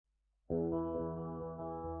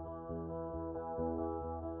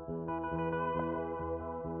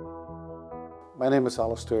My name is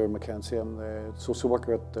Alistair Mackenzie. I'm the social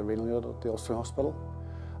worker at the Renal unit at the Ulster Hospital.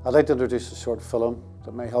 I'd like to introduce a short film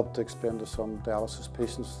that may help to explain to some dialysis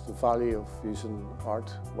patients the value of using art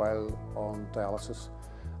while on dialysis.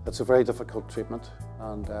 It's a very difficult treatment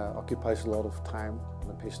and occupies a lot of time in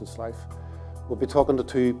a patient's life. We'll be talking to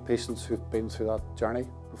two patients who've been through that journey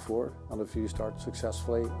before and have used art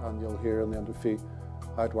successfully, and you'll hear in the interview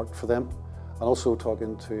how it worked for them. And also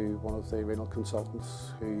talking to one of the renal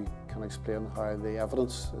consultants who can explain how the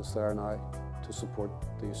evidence is there now to support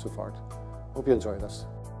the use of art. Hope you enjoy this.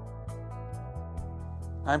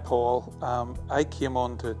 I'm Paul. I came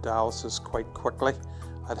on to dialysis quite quickly.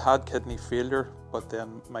 I'd had kidney failure, but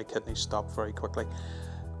then my kidneys stopped very quickly.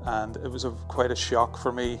 And it was quite a shock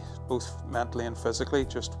for me, both mentally and physically,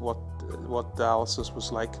 just what dialysis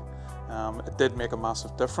was like. It did make a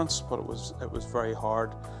massive difference, but it was very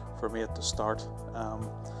hard for me at the start.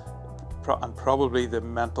 And probably the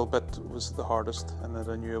mental bit was the hardest, in that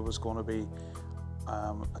I knew I was going to be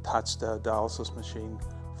attached to a dialysis machine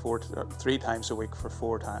 3 times a week for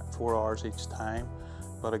 4 hours each time.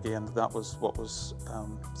 But again, that was what was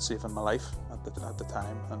saving my life at the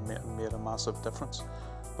time, and made a massive difference.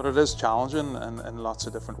 But it is challenging in lots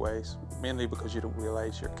of different ways, mainly because you don't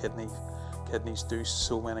realise your kidneys do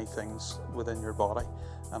so many things within your body,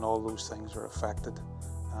 and all those things are affected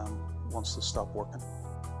once they stop working.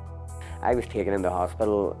 I was taken into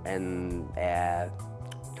hospital in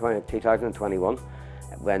 2021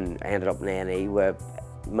 when I ended up in A&E with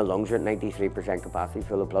my lungs were at 93% capacity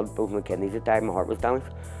full of blood. Both my kidneys had died, my heart was damaged,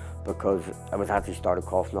 because I was actually started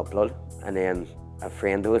coughing up blood. And then a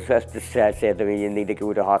friend who was with us said to me, "You need to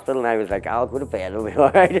go to hospital." And I was like, "I'll go to bed, it'll be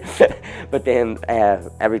all right." But then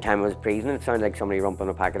every time I was breathing, it sounded like somebody rumping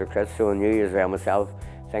a packet of crisps. So I knew as well myself,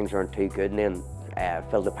 things weren't too good. And then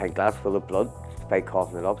filled a pint glass full of blood by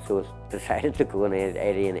coughing it up. So I decided to go in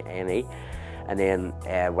A&E. And then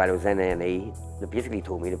while I was in A&E, they basically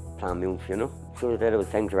told me to plan my own funeral. So that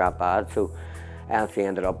things were that bad. So I actually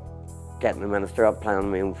ended up getting the minister up,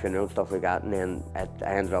 planning my own funeral and stuff like that. And then I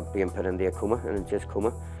ended up being put into a coma, an induced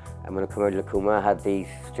coma. And when I came out of the coma, I had these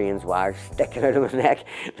strange wires sticking out of my neck,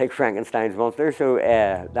 like Frankenstein's monster. So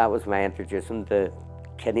that was my introduction to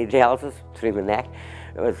kidney dialysis through my neck.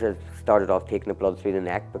 It started off taking the blood through the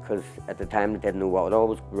neck, because at the time I didn't know what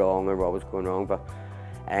was wrong or what was going wrong. But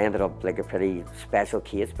I ended up like a pretty special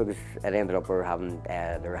case, because it ended up they were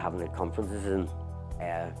having conferences in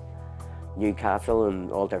Newcastle,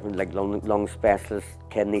 and all different, like lung specialists,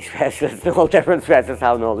 kidney specialists, and all different specialists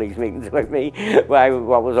having all these meetings about me,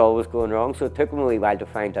 what was always going wrong. So it took me a wee while to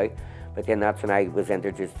find out, but then that's when I was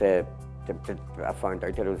introduced to I found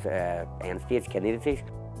out that it was end-stage kidney disease.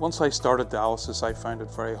 Once I started dialysis, I found it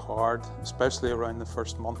very hard, especially around the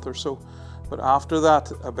first month or so. But after that,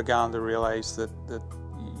 I began to realise that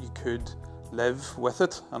you could live with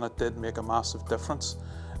it, and it did make a massive difference.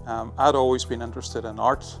 I'd always been interested in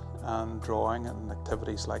art and drawing and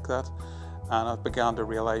activities like that, and I began to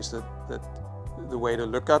realise that the way to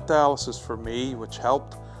look at dialysis for me, which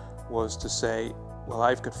helped, was to say, well,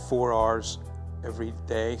 I've got 4 hours every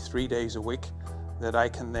day, 3 days a week, that I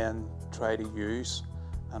can then try to use.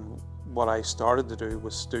 And what I started to do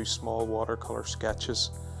was do small watercolour sketches,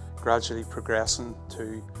 gradually progressing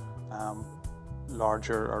to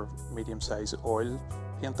larger or medium-sized oil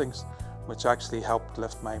paintings, which actually helped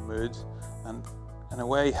lift my mood and in a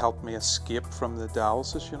way helped me escape from the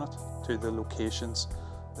dialysis unit to the locations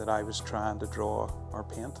that I was trying to draw or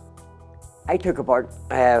paint. I took up art.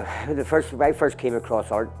 When I first came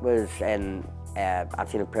across art was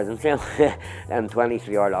actually in a prison cell, and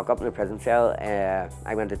 23-hour lockup in a prison cell.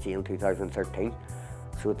 I went to jail in 2013,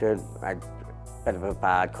 so I bit of a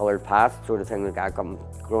bad coloured past sort of thing. Like I got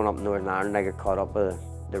growing up in Northern Ireland, I got caught up with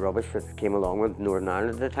the rubbish that came along with Northern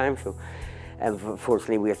Ireland at the time. So,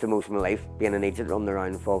 unfortunately, wasted most of my life being an agent running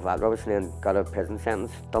around and full of that rubbish, and then got a prison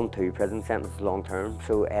sentence. Done 2 prison sentences long term.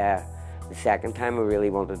 So the second time I really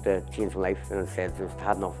wanted to change my life, and I said I just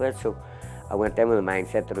had enough of it. So I went in with the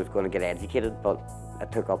mindset that I was going to get educated, but I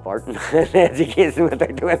took up art, and education went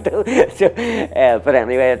out the window. So, but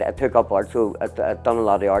anyway, I took up art, so I'd done a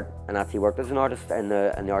lot of art, and actually worked as an artist in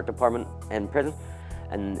the art department in prison,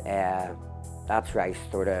 and that's where I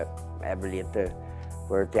sort of relate to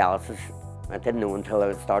where dialysis. I didn't know until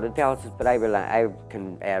I started dialysis, but I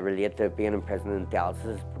can relate to being in prison and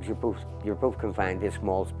dialysis, because you're both confined to a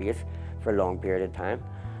small space for a long period of time.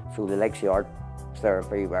 So the likes of art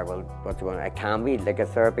therapy, it can be like a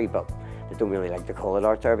therapy, but they don't really like to call it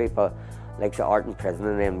art therapy. But like the art in prison,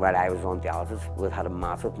 and then while I was on dialysis, it had a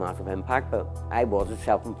massive impact. But I was a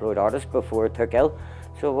self-employed artist before I took ill,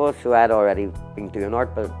 So it was, so I'd already been doing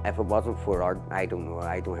art, but if it wasn't for art, I don't know,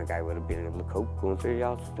 I don't think I would have been able to cope going through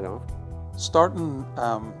dialysis, to be honest. Starting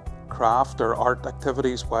craft or art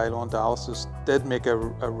activities while on dialysis did make a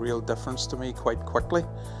real difference to me quite quickly.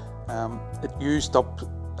 It used up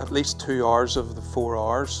at least 2 hours of the 4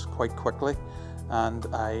 hours quite quickly, and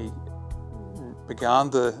I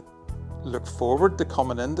began to look forward to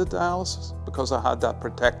coming into dialysis because I had that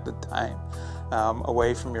protected time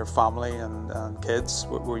away from your family and kids,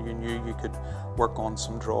 where you knew you could work on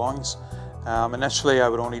some drawings. Initially I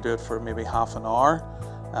would only do it for maybe half an hour,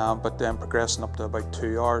 but then progressing up to about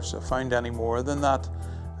 2 hours. I found any more than that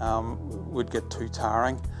would get too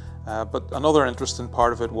tiring. But another interesting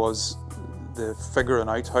part of it was the figuring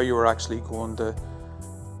out how you were actually going to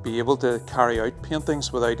be able to carry out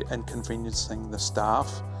paintings without inconveniencing the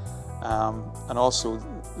staff. And also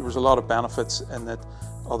there was a lot of benefits in that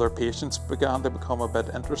other patients began to become a bit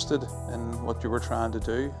interested in what you were trying to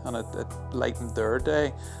do, and it lightened their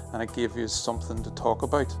day, and it gave you something to talk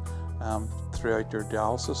about throughout your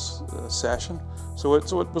dialysis session. So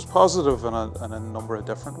it was positive in a number of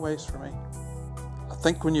different ways for me. I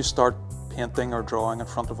think when you start painting or drawing in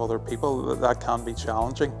front of other people, that can be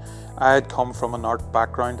challenging. I had come from an art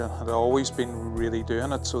background and had always been really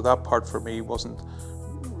doing it, so that part for me wasn't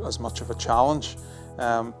as much of a challenge.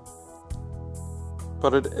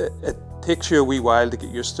 But it takes you a wee while to get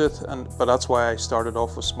used to it, but that's why I started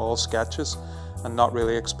off with small sketches and not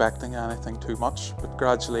really expecting anything too much. But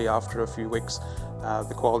gradually, after a few weeks,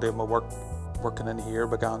 the quality of my working in here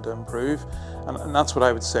began to improve. And that's what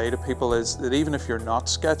I would say to people, is that even if you're not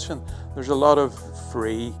sketching, there's a lot of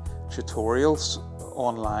free tutorials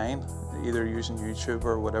online, either using YouTube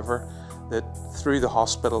or whatever, that through the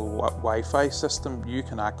hospital Wi-Fi system you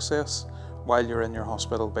can access while you're in your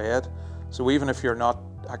hospital bed. So even if you're not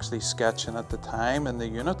actually sketching at the time in the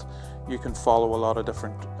unit, you can follow a lot of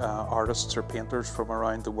different artists or painters from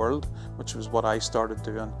around the world, which was what I started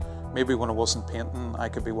doing. Maybe when I wasn't painting, I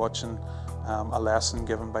could be watching a lesson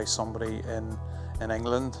given by somebody in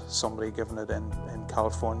England, somebody giving it in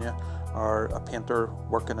California, or a painter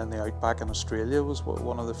working in the outback in Australia was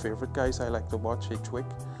one of the favourite guys I like to watch each week.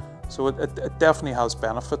 So it definitely has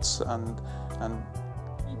benefits, and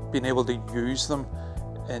being able to use them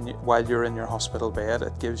while you're in your hospital bed,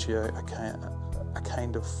 it gives you a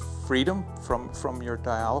kind of freedom from your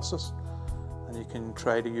dialysis, and you can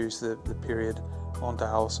try to use the period on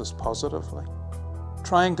dialysis positively.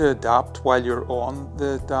 Trying to adapt while you're on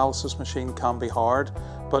the dialysis machine can be hard,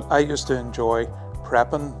 but I used to enjoy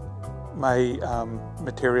prepping my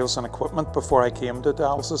materials and equipment before I came to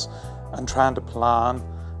dialysis and trying to plan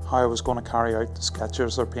how I was going to carry out the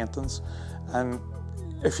sketches or paintings. And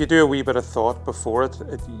if you do a wee bit of thought before it,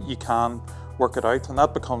 you can work it out, and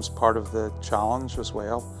that becomes part of the challenge as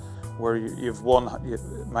well, where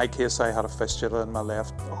in my case I had a fistula in my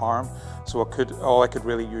left arm, so all I could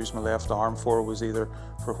really use my left arm for was either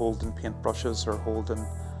for holding paintbrushes or holding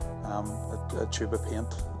a tube of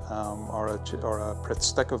paint or a Pritt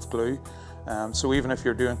stick of glue. So even if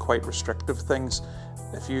you're doing quite restrictive things,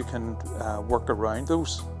 if you can work around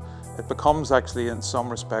those, it becomes actually in some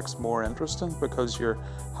respects more interesting, because you're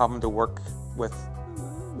having to work with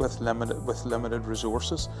limited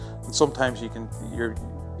resources, and sometimes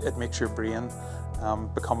it makes your brain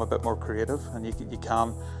become a bit more creative, and you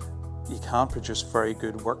can produce very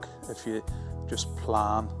good work if you just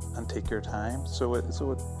plan and take your time. So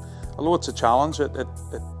although it's a challenge, it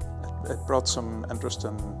brought some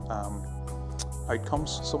interesting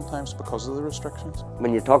outcomes sometimes because of the restrictions.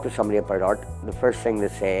 When you talk to somebody about art, the first thing they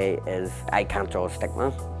say is, I can't draw a stick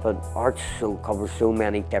man. But art covers so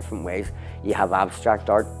many different ways. You have abstract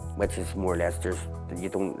art, which is more or less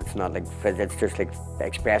it's not like, it's just like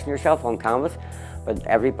expressing yourself on canvas. But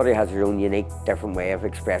everybody has their own unique, different way of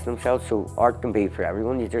expressing themselves. So art can be for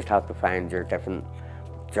everyone. You just have to find your different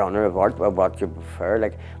genre of art, or what you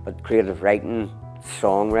prefer. But creative writing,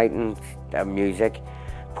 songwriting, music,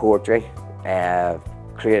 poetry,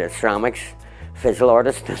 creative ceramics, visual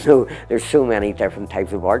artists. So there's so many different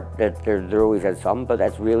types of art that there always is some, but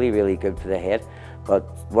that's really, really good for the head. But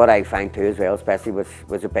what I find too as well, especially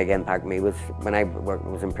was a big impact on me, was when I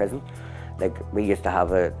was in prison. Like, we used to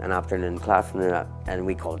have an afternoon class, and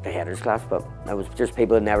we called it the headers class, but it was just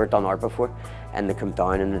people who had never done art before, and they come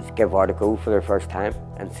down and they'd give art a go for their first time,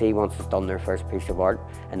 and see, once they've done their first piece of art,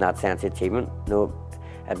 and that sense of achievement,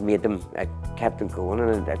 it kept them going,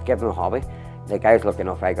 and it gave them a hobby. Like, I was lucky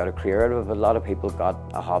enough, I got a career out of it. A lot of people got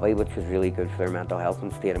a hobby, which was really good for their mental health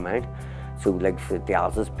and state of mind. So, like, for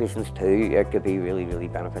dialysis patients too, it could be really, really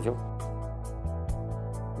beneficial.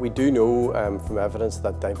 We do know from evidence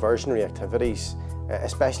that diversionary activities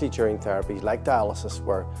especially during therapies like dialysis,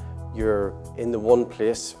 where you're in the one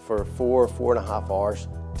place for 4.5 hours,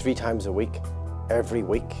 3 times a week, every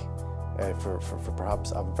week, for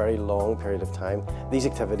perhaps a very long period of time. These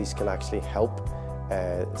activities can actually help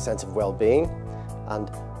a sense of well-being, and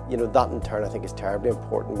that in turn I think is terribly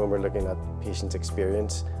important when we're looking at patients'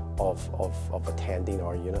 experience of attending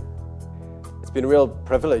our unit. It's been a real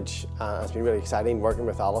privilege and it's been really exciting working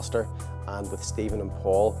with Alistair and with Stephen and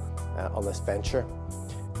Paul on this venture.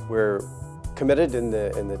 We're committed in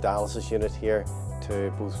the dialysis unit here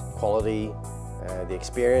to both quality, the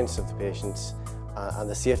experience of the patients and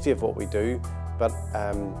the safety of what we do, but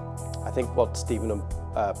I think what Stephen and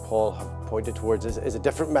Paul have pointed towards is a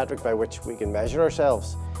different metric by which we can measure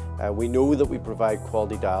ourselves. We know that we provide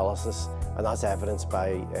quality dialysis, and that's evidenced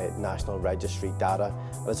by national registry data,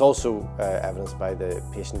 and it's also evidenced by the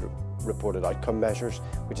patient reported outcome measures,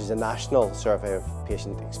 which is a national survey of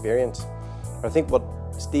patient experience. But I think what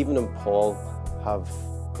Stephen and Paul have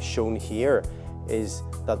shown here is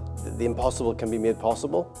that the impossible can be made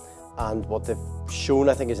possible, and what they've shown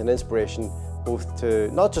I think is an inspiration both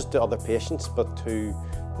to not just to other patients but to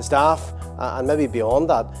the staff and maybe beyond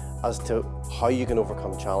that as to how you can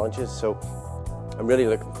overcome challenges. So I'm really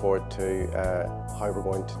looking forward to how we're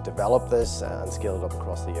going to develop this and scale it up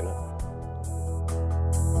across the unit.